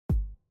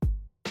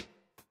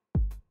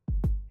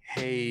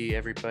Hey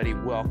everybody,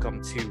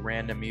 welcome to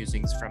Random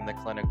Musings from the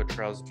Clinical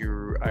Trials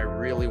Guru. I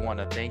really want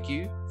to thank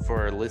you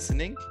for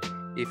listening.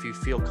 If you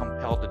feel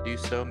compelled to do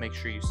so, make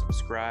sure you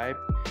subscribe,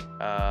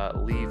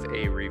 leave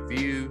a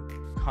review,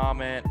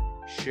 comment,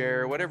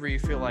 share, whatever you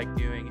feel like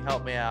doing.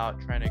 Help me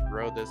out trying to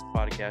grow this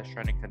podcast,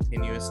 trying to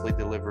continuously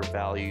deliver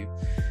value.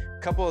 A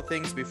couple of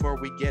things before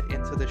we get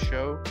into the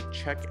show.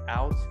 Check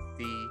out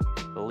the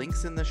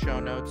links in the show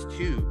notes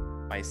to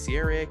my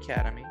CRA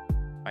Academy,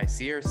 my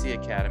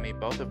CRC Academy,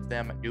 both of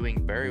them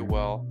doing very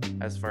well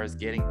as far as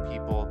getting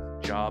people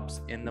jobs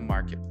in the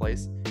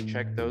marketplace.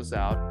 Check those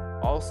out.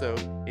 Also,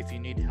 if you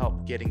need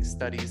help getting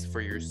studies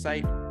for your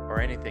site or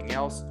anything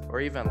else,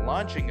 or even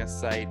launching a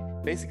site,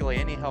 basically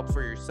any help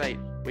for your site,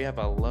 we have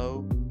a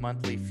low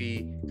monthly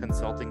fee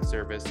consulting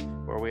service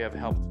where we have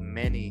helped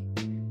many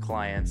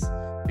clients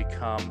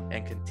become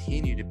and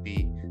continue to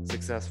be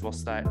successful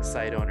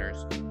site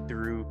owners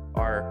through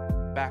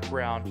our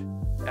background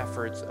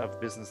efforts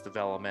of business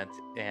development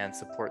and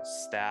support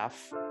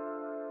staff.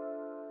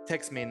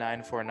 Text me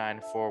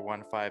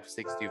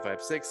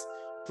 949-415-6256.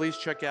 Please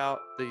check out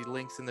the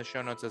links in the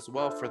show notes as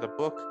well for the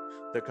book,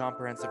 The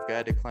Comprehensive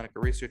Guide to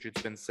Clinical Research.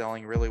 It's been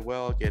selling really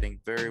well, getting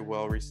very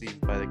well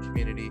received by the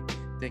community.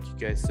 Thank you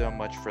guys so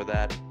much for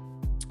that.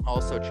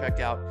 Also,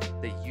 check out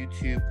the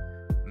YouTube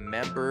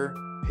member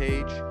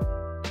page.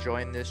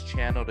 Join this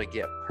channel to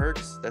get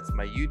perks. That's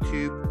my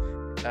YouTube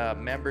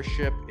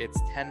membership. It's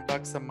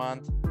 $10 a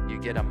month. You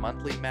get a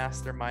monthly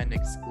mastermind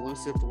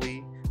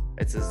exclusively.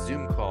 It's a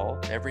Zoom call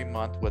every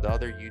month with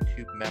other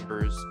YouTube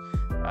members.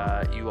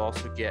 You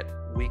also get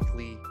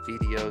weekly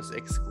videos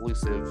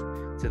exclusive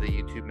to the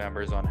YouTube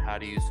members on how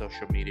to use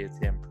social media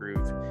to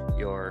improve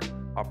your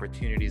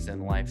opportunities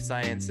in life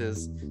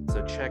sciences.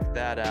 So check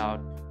that out.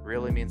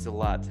 Really means a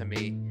lot to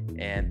me.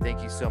 And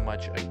thank you so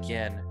much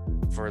again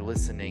for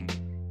listening,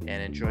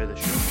 and enjoy the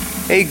show.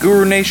 Hey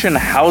Guru Nation,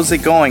 how's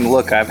it going?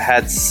 Look, I've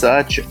had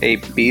such a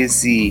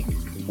busy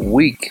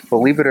week.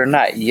 Believe it or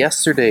not,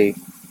 yesterday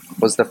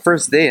was the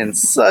first day in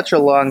such a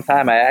long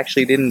time I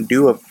actually didn't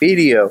do a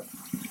video.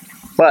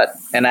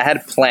 And I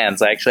had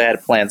plans. I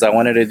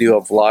wanted to do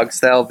a vlog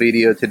style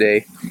video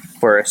today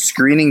for a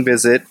screening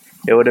visit.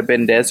 It would have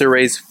been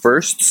Desiree's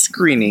first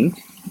screening.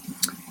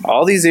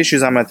 All these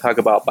issues I'm going to talk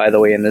about, by the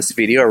way, in this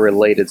video are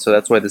related, so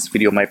that's why this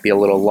video might be a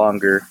little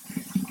longer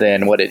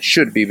than what it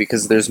should be,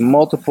 because there's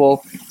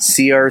multiple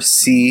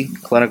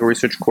CRC, Clinical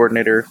Research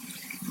Coordinator,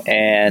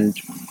 and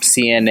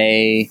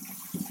CNA,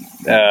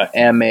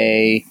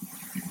 MA,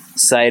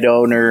 site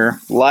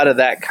owner, a lot of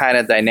that kind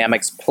of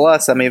dynamics.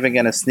 Plus, I'm even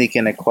going to sneak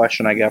in a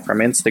question I got from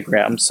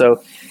Instagram.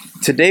 So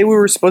today we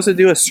were supposed to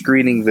do a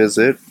screening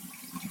visit,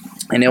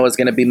 and it was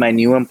going to be my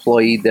new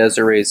employee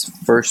Desiree's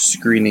first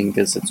screening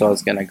visit. So I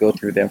was going to go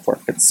through the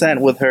informed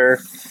consent with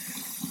her.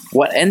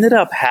 What ended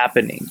up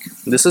happening,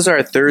 this is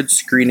our third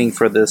screening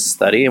for this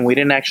study, and we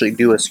didn't actually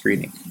do a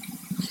screening.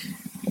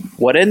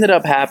 What ended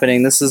up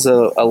happening, this is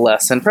a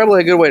lesson,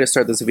 probably a good way to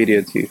start this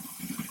video too.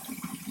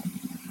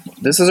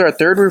 This is our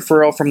third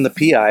referral from the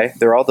PI.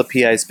 They're all the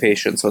PI's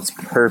patients, so it's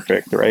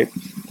perfect, right?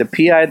 The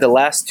PI, the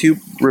last two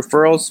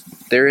referrals,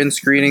 they're in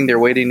screening, they're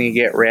waiting to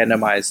get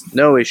randomized,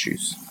 no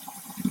issues.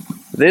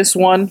 This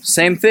one,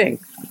 same thing.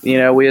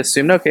 We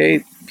assumed,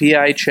 okay,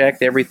 PI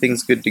checked,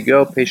 everything's good to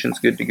go, patient's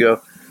good to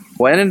go.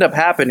 What ended up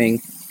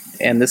happening,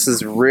 and this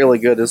is really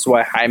good, this is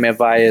why Jaime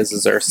Valles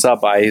is our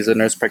sub-I, he's a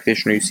nurse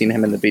practitioner, you've seen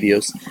him in the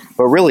videos,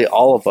 but really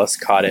all of us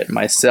caught it,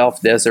 myself,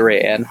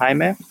 Desiree, and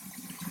Jaime.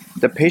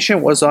 The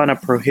patient was on a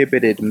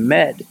prohibited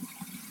med,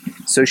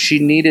 so she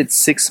needed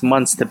 6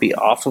 months to be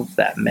off of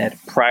that med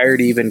prior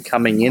to even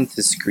coming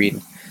into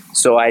screen.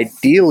 So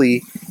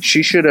ideally,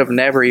 she should have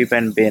never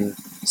even been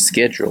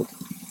scheduled.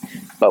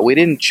 But we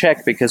didn't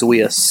check because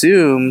we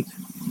assumed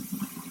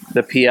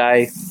the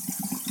PI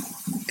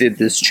did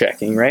this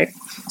checking, right?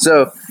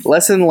 So,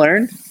 lesson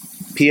learned,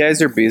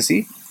 PIs are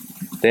busy.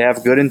 They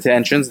have good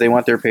intentions. They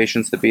want their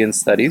patients to be in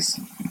studies.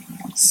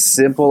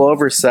 Simple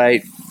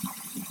oversight.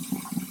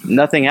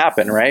 Nothing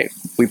happened, right?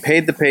 We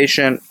paid the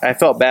patient. I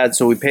felt bad,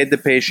 so we paid the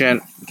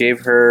patient, paid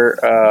her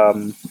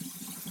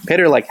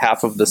like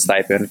half of the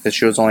stipend because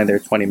she was only there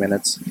 20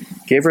 minutes.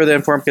 Gave her the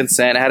informed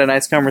consent, had a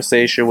nice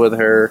conversation with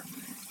her,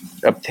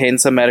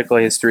 obtained some medical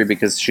history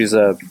because she's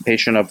a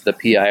patient of the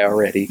PI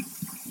already.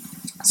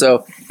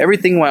 So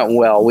everything went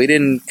well. We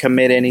didn't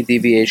commit any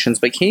deviations,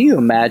 but can you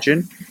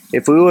imagine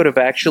if we would have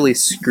actually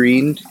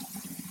screened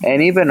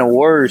and, even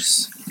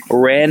worse,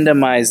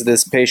 randomized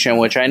this patient,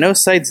 which I know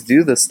sites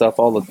do this stuff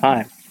all the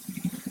time.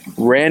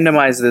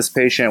 Randomize this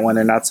patient when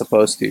they're not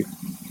supposed to.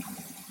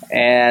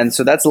 And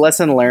so that's a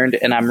lesson learned,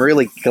 and I'm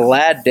really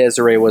glad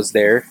Desiree was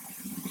there,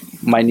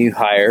 my new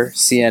hire,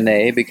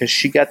 CNA, because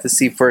she got to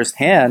see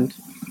firsthand.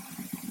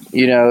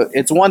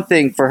 It's one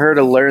thing for her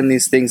to learn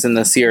these things in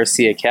the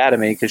CRC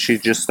Academy because she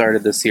just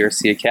started the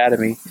CRC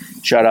Academy.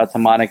 Shout out to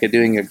Monica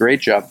doing a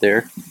great job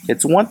there.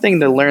 It's one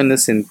thing to learn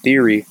this in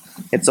theory.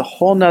 It's a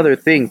whole nother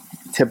thing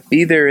to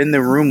be there in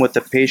the room with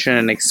the patient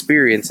and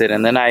experience it.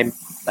 And then I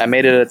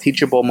made it a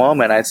teachable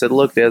moment. I said,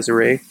 look,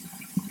 Desiree,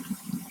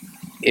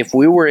 if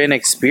we were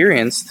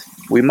inexperienced,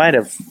 we might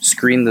have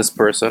screened this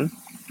person,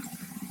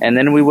 and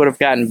then we would have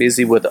gotten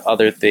busy with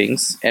other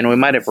things, and we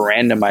might have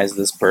randomized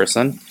this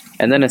person,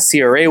 and then a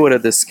CRA would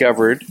have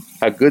discovered,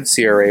 a good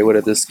CRA would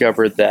have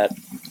discovered that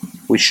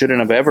we shouldn't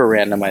have ever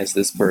randomized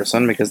this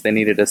person because they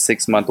needed a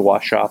 6-month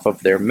wash off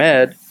of their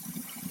med,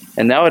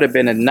 and that would have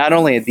been not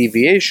only a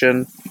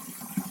deviation,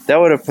 that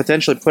would have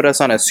potentially put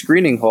us on a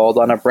screening hold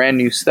on a brand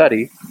new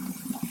study,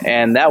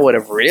 and that would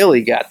have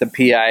really got the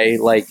PI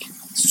like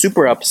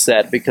super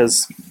upset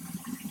because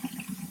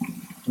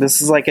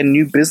this is like a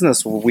new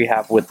business we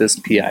have with this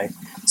PI.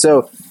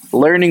 So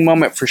learning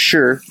moment for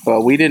sure,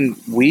 but we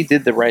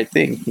did the right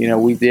thing. You know,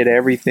 we did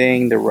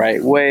everything the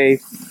right way.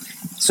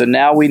 So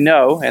now we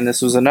know, and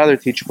this was another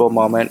teachable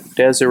moment,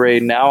 Desiree,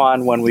 from now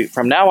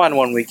on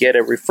when we get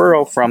a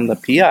referral from the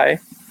PI,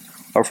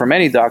 or from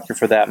any doctor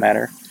for that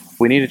matter,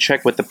 we need to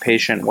check with the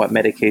patient what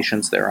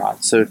medications they're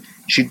on. So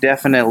she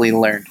definitely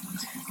learned.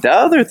 The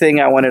other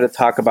thing I wanted to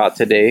talk about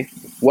today,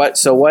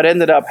 what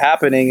ended up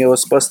happening, it was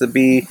supposed to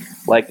be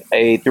like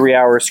a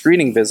 3-hour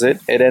screening visit.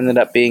 It ended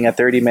up being a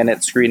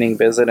 30-minute screening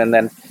visit and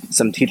then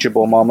some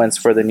teachable moments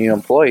for the new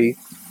employee.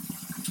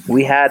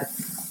 We have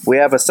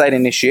a site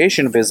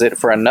initiation visit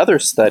for another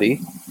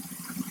study,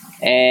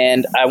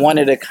 and I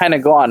wanted to kind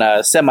of go on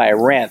a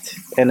semi-rant,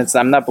 and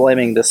I'm not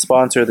blaming the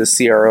sponsor, the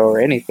CRO, or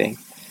anything.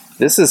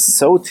 This is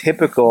so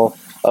typical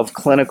of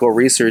clinical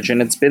research,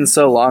 and it's been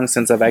so long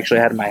since I've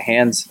actually had my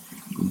hands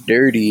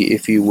dirty,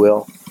 if you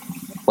will,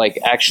 like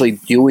actually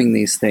doing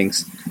these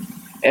things.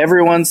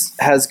 Everyone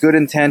has good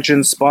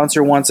intentions.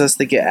 Sponsor wants us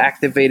to get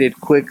activated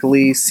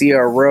quickly.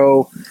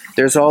 CRO,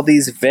 there's all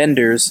these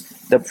vendors.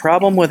 The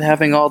problem with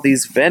having all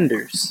these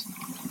vendors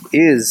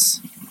is,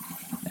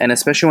 and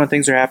especially when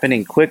things are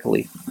happening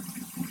quickly,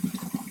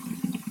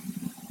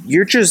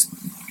 you're just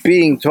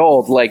being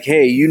told like,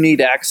 hey, you need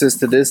access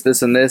to this,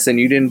 this, and this, and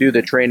you didn't do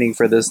the training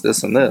for this,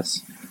 this, and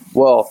this.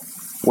 Well,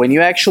 when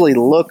you actually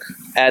look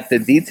at the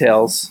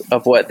details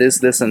of what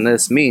this, and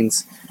this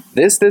means,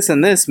 this,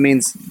 and this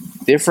means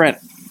different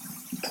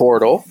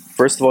portal.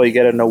 First of all, you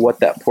got to know what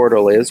that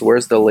portal is.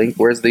 Where's the link?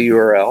 Where's the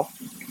URL?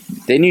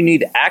 Then you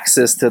need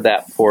access to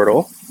that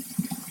portal,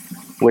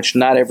 which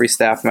not every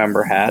staff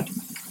member had.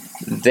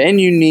 Then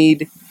you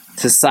need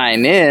to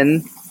sign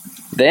in.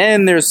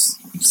 Then there's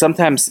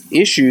sometimes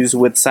issues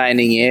with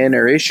signing in,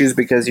 or issues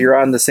because you're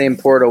on the same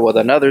portal with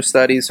another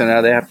study, so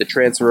now they have to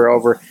transfer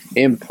over,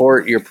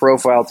 import your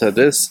profile to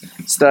this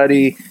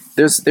study.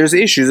 There's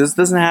issues. This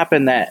doesn't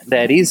happen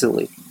that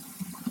easily.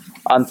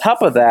 On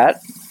top of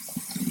that,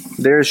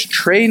 there's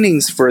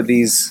trainings for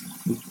these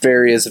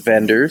various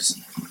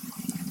vendors.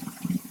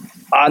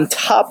 On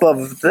top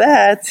of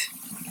that,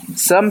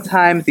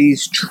 sometimes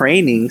these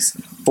trainings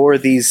for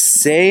these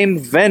same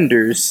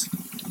vendors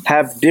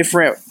have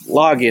different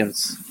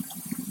logins.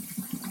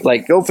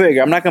 Like, go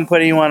figure. I'm not going to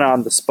put anyone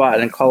on the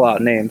spot and call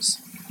out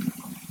names.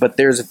 But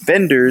there's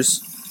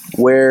vendors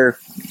where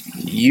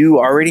you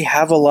already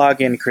have a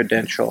login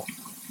credential.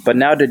 But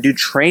now to do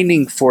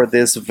training for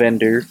this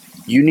vendor,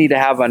 you need to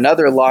have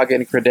another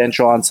login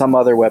credential on some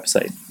other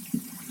website.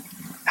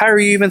 How are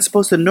you even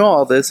supposed to know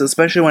all this,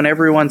 especially when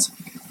everyone's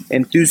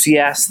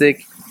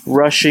enthusiastic,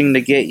 rushing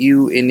to get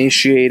you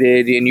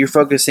initiated, and you're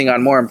focusing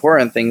on more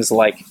important things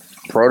like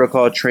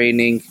protocol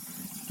training,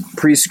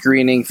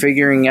 pre-screening,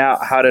 figuring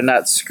out how to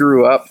not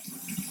screw up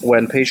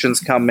when patients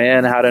come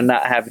in, how to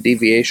not have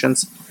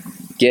deviations,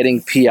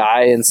 getting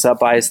PI and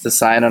sub-Is to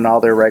sign on all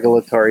their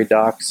regulatory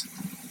docs.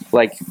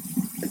 Like,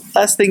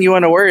 last thing you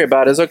want to worry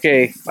about is,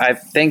 okay,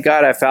 thank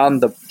God I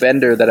found the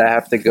vendor that I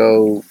have to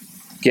go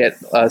get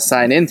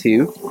sign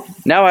into.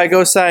 Now I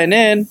go sign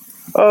in.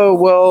 Oh,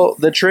 well,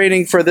 the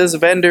training for this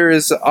vendor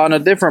is on a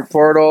different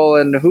portal,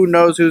 and who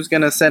knows who's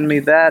going to send me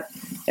that,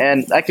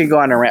 and I can go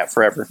on a rant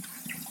forever.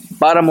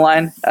 Bottom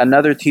line,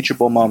 another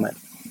teachable moment.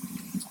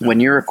 When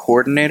you're a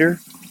coordinator,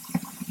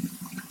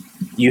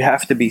 you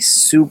have to be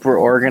super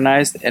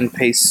organized and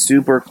pay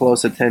super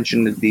close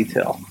attention to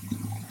detail.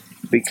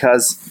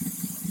 Because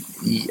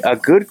a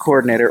good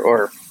coordinator,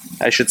 or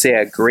I should say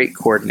a great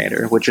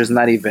coordinator, which is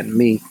not even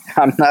me.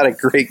 I'm not a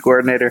great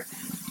coordinator.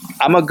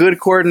 I'm a good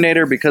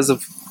coordinator because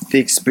of the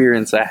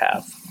experience I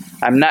have.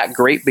 I'm not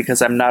great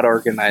because I'm not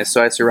organized.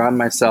 So I surround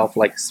myself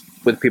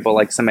with people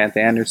like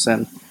Samantha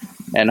Anderson,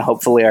 and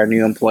hopefully our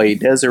new employee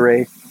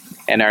Desiree,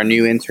 and our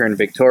new intern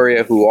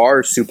Victoria, who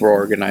are super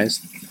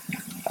organized.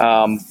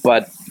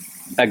 But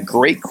a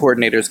great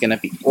coordinator is going to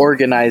be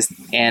organized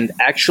and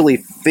actually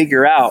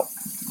figure out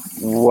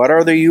what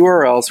are the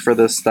URLs for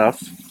this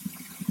stuff,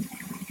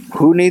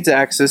 who needs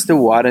access to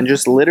what, and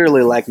just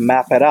literally like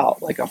map it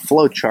out like a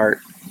flow chart,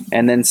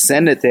 and then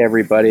send it to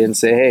everybody and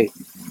say, hey,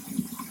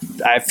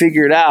 I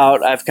figured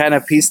out, I've kind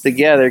of pieced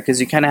together,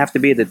 because you kind of have to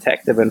be a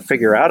detective and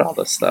figure out all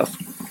this stuff.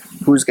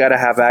 Who's got to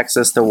have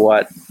access to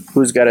what,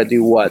 who's got to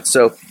do what.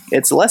 So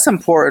it's less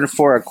important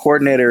for a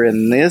coordinator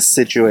in this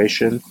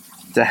situation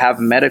to have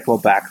medical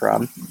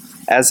background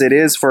as it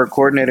is for a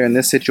coordinator in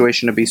this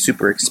situation to be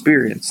super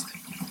experienced.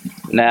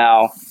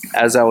 Now,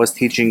 as I was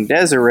teaching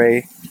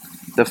Desiree,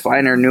 the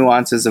finer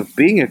nuances of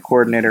being a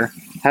coordinator,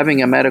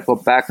 having a medical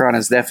background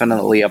is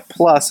definitely a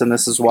plus, and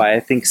this is why I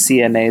think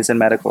CNAs and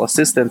medical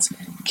assistants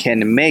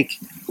can make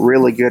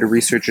really good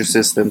research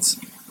assistants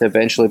to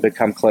eventually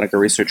become clinical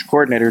research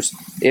coordinators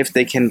if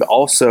they can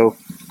also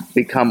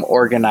become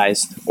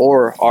organized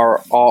or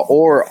are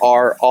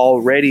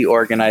already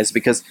organized.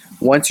 Because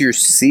once you're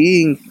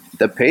seeing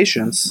the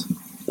patients,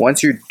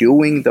 once you're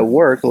doing the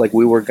work, like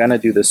we were gonna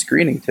do the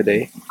screening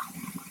today,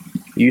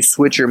 you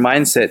switch your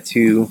mindset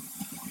to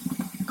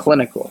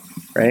clinical,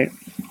 right?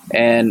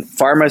 And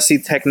pharmacy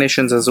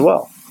technicians as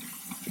well.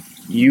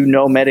 You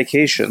know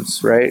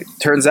medications, right?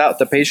 Turns out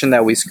the patient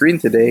that we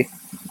screened today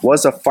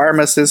was a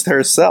pharmacist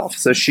herself.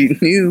 So she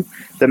knew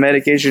the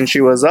medication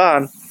she was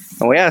on.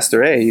 And we asked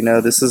her, hey,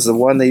 this is the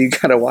one that you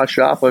got to wash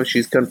off of.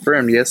 She's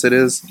confirmed, yes, it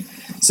is.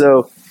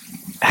 So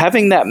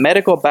having that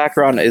medical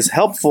background is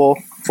helpful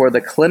for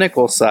the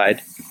clinical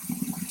side.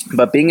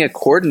 But being a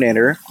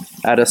coordinator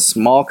at a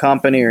small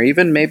company or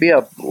even maybe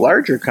a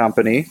larger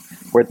company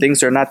where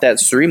things are not that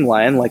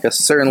streamlined,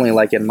 certainly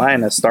like in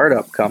mine, a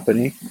startup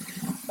company,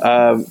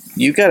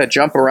 you got to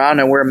jump around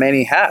and wear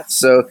many hats.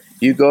 So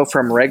you go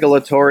from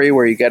regulatory,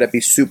 where you got to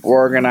be super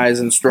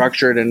organized and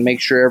structured and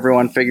make sure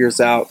everyone figures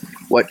out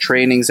what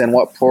trainings and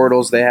what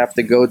portals they have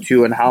to go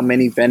to and how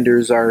many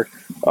vendors are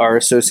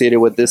associated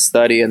with this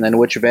study and then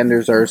which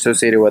vendors are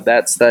associated with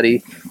that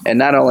study. And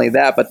not only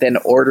that, but then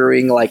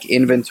ordering like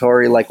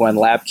inventory, like when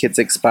lab kits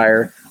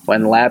expire,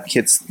 when lab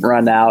kits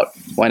run out,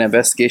 when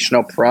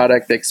investigational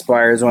product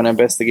expires, when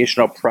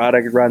investigational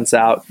product runs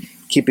out,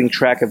 keeping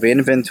track of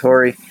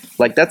inventory.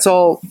 Like that's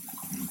all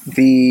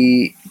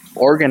the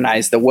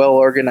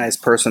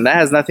well-organized person. That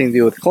has nothing to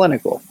do with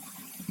clinical.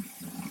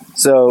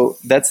 So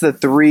that's the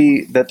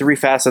three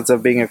facets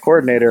of being a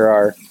coordinator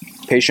are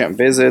patient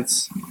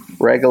visits,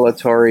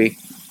 regulatory,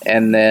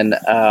 and then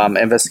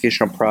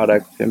investigational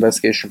product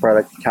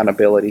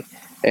accountability.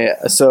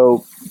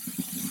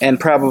 And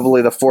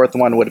probably the fourth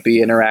one would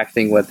be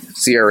interacting with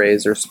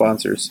CRAs or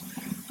sponsors,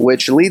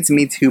 which leads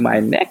me to my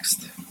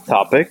next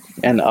topic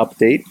and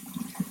update.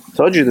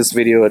 Told you this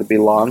video would be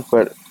long,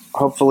 but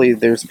hopefully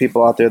there's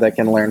people out there that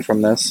can learn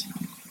from this.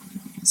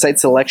 Site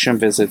selection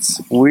visits.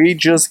 We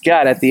just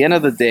got, at the end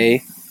of the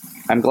day,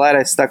 I'm glad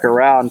I stuck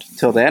around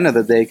till the end of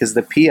the day because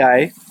the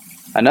PI,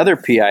 another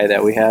PI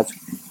that we have,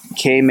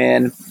 came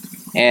in,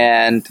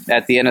 and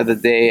at the end of the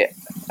day,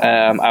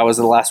 I was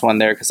the last one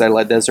there because I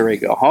let Desiree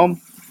go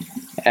home.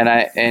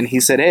 And he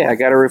said, hey, I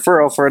got a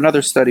referral for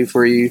another study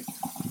for you.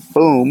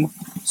 Boom.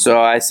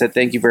 So I said,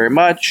 thank you very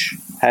much.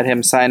 Had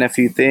him sign a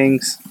few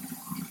things.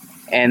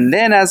 And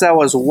then as I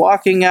was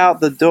walking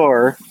out the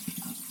door,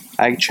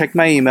 I checked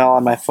my email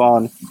on my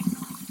phone,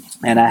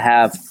 and I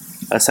have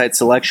a site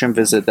selection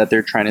visit that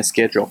they're trying to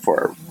schedule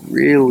for a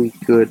really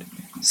good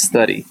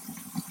study.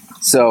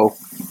 So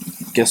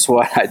guess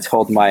what? I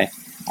told my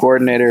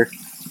coordinator,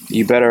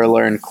 you better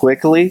learn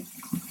quickly.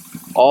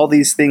 All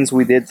these things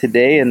we did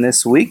today and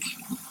this week,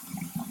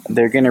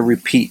 they're going to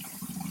repeat.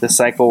 The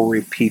cycle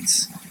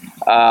repeats.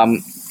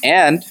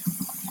 And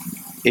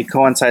it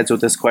coincides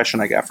with this question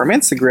I got from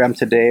Instagram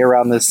today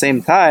around the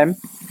same time.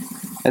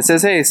 It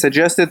says, hey,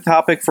 suggested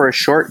topic for a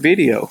short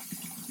video.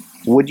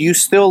 Would you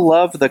still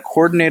love the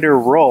coordinator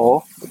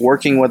role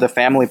working with a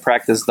family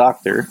practice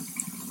doctor?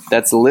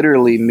 That's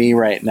literally me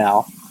right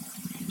now.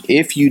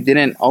 If you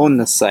didn't own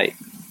the site.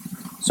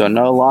 So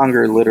no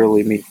longer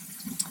literally me.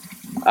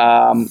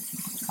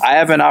 I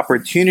have an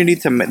opportunity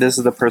to, this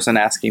is the person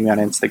asking me on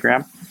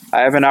Instagram.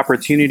 I have an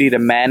opportunity to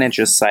manage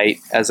a site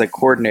as a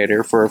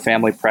coordinator for a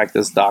family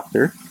practice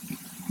doctor.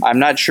 I'm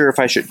not sure if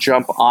I should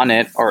jump on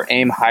it or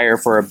aim higher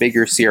for a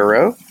bigger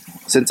CRO,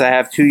 since I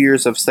have 2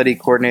 years of study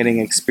coordinating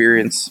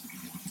experience.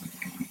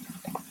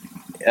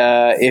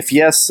 If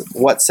yes,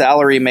 what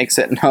salary makes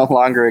it no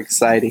longer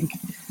exciting?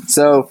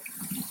 So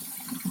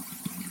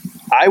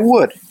I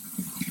would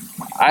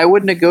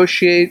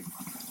negotiate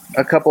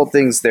a couple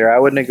things there. I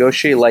would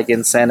negotiate like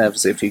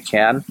incentives if you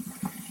can.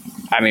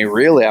 I mean,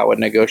 really, I would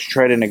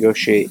try to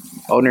negotiate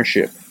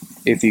ownership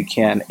if you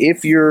can.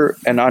 If you're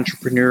an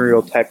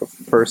entrepreneurial type of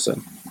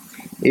person.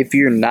 If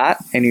you're not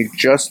and you're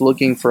just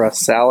looking for a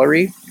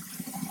salary,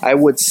 I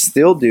would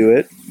still do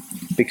it,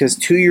 because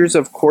 2 years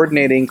of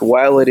coordinating,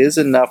 while it is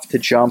enough to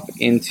jump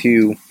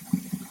into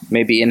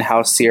maybe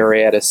in-house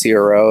CRA at a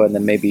CRO and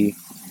then maybe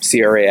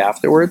CRA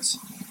afterwards,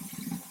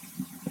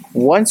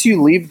 once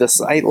you leave the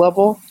site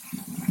level,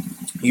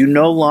 you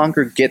no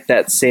longer get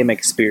that same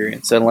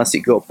experience unless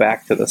you go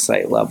back to the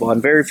site level.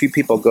 And very few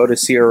people go to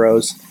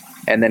CROs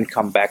and then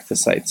come back to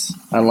sites,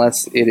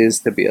 unless it is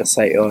to be a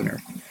site owner.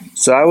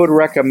 So I would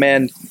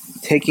recommend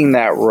taking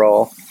that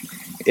role.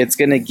 It's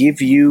going to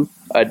give you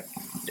an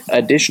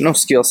additional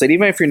skill set,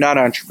 even if you're not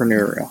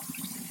entrepreneurial.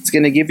 It's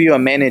going to give you a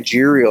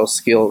managerial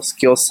skill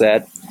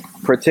set,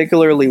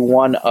 particularly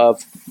one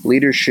of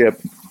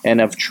leadership and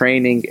of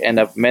training and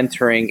of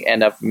mentoring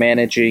and of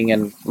managing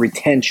and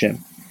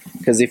retention.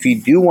 Because if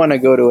you do want to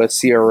go to a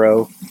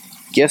CRO,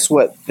 guess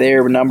what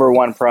their number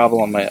one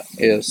problem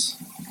is?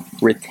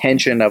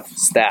 Retention of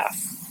staff.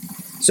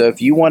 So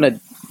if you want to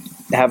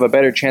have a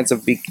better chance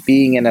of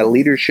being in a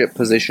leadership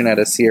position at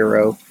a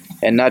CRO,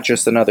 and not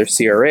just another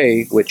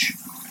CRA, which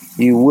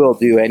you will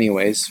do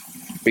anyways,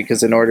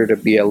 because in order to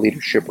be a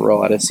leadership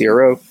role at a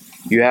CRO,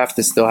 you have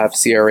to still have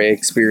CRA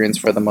experience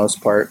for the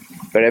most part.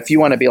 But if you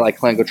want to be like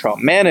clinical trial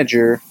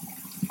manager,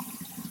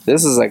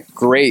 this is a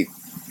great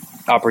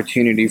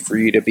opportunity for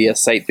you to be a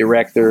site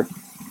director,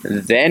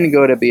 then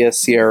go to be a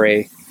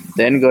CRA,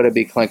 then go to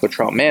be clinical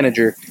trial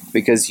manager,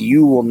 because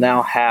you will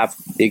now have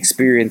the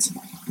experience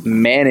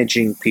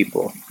managing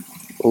people,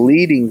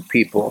 leading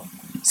people.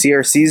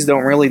 CRCs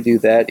don't really do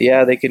that.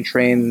 Yeah, they can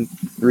train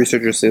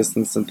research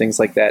assistants and things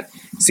like that.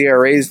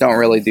 CRAs don't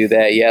really do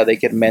that. Yeah, they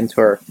can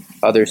mentor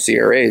other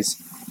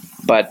CRAs.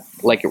 But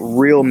like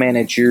real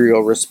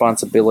managerial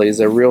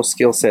responsibilities, a real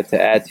skill set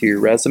to add to your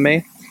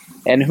resume.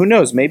 And who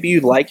knows, maybe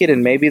you like it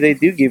and maybe they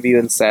do give you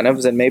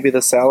incentives and maybe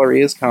the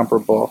salary is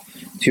comparable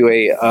to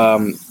a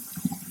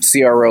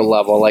CRO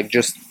level. Like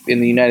just in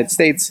the United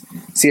States,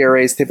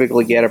 CRAs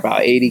typically get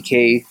about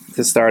 $80K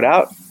to start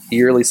out,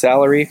 yearly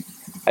salary.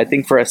 I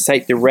think for a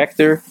site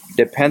director,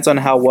 depends on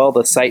how well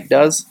the site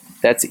does,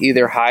 that's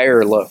either high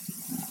or low.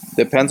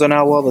 Depends on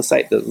how well the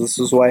site does. This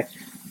is why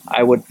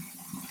I would,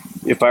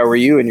 if I were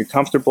you and you're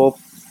comfortable,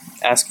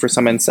 ask for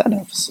some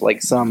incentives,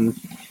 like some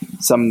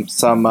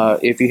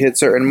if you hit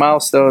certain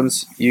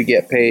milestones, you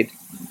get paid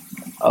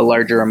a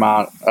larger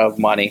amount of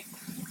money.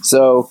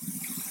 So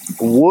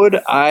would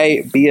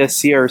I be a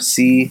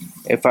CRC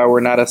if I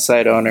were not a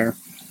site owner?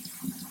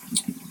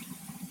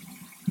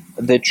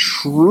 The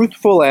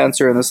truthful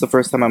answer, and this is the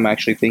first time I'm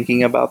actually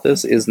thinking about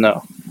this, is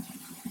no.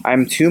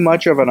 I'm too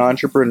much of an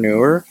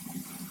entrepreneur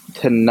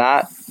to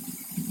not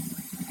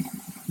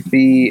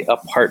be a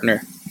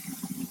partner,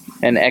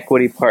 an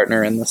equity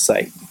partner in the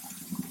site.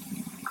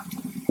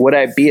 Would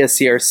I be a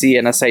CRC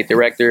and a site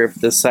director if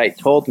the site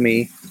told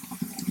me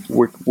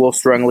we'll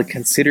strongly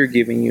consider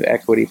giving you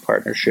equity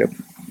partnership?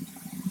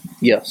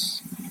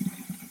 Yes.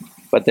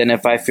 But then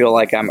if I feel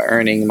like I'm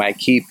earning my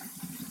keep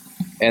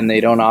and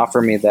they don't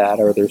offer me that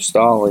or they're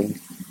stalling,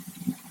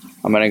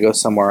 I'm going to go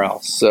somewhere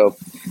else. So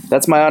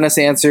that's my honest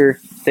answer.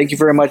 Thank you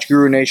very much,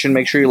 Guru Nation.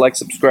 Make sure you like,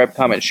 subscribe,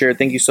 comment, share.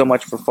 Thank you so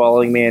much for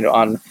following me and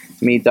on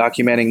me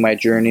documenting my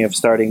journey of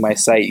starting my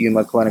site,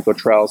 Yuma Clinical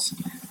Trials.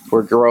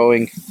 We're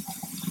growing.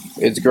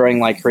 It's growing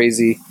like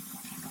crazy.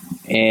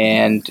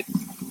 And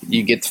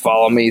you get to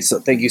follow me. So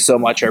thank you so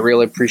much. I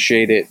really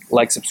appreciate it.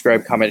 Like,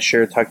 subscribe, comment,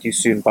 share. Talk to you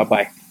soon.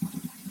 Bye-bye.